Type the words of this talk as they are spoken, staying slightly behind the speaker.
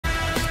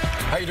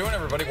How you doing,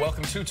 everybody?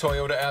 Welcome to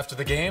Toyota After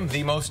the Game,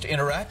 the most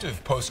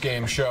interactive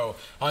post-game show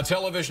on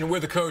television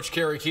with the coach,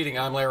 Kerry Keating.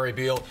 I'm Larry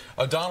Beal.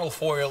 Donald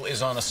Foyle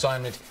is on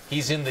assignment.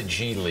 He's in the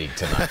G League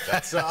tonight.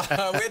 That's, we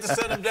had to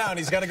send him down.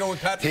 He's got to go with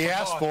Patrick. He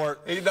asked for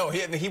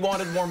it. He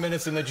wanted more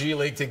minutes in the G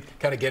League to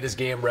kind of get his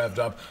game revved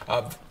up.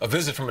 A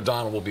visit from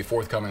Donald will be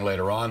forthcoming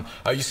later on.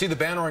 You see the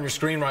banner on your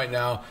screen right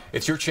now.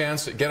 It's your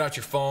chance to get out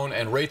your phone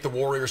and rate the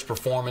Warriors'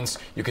 performance.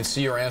 You can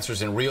see your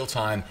answers in real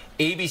time.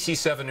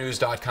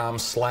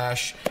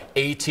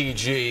 ABC7news.com/ATG.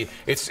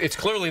 It's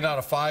clearly not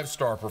a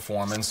 5-star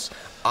performance.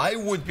 I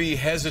would be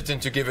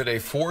hesitant to give it a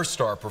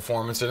 4-star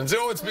performance. And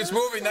it's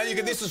moving now.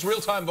 This is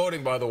real-time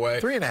voting, by the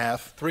way.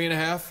 3.5.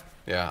 3.5.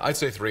 Yeah, I'd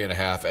say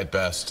 3.5 at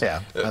best.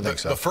 Yeah, I think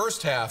so. The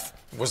first half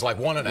was like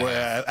 1.5.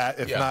 Well,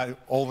 if not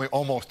only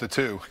almost a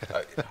 2.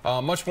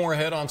 Much more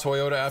ahead on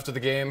Toyota after the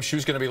game.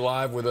 Shu's going to be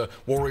live with a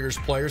Warriors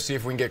player. See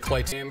if we can get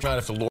Clay.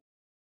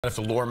 I'd have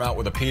to lure him out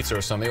with a pizza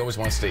or something. He always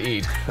wants to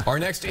eat. Our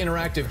next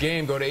interactive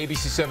game, go to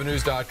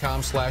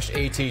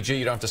abc7news.com/ATG.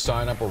 You don't have to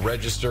sign up or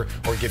register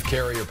or give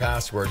Kerry your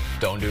password.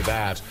 Don't do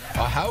that.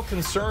 How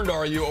concerned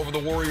are you over the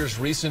Warriors'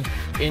 recent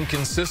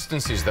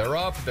inconsistencies? They're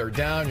up, they're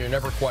down, you're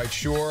never quite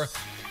sure.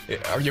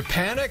 Are you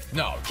panicked?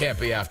 No, can't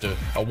be after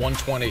a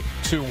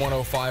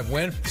 122-105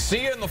 win.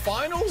 See you in the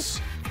finals?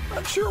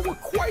 Not sure we're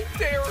quite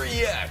there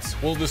yet.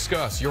 We'll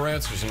discuss your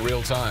answers in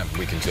real time.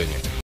 We continue.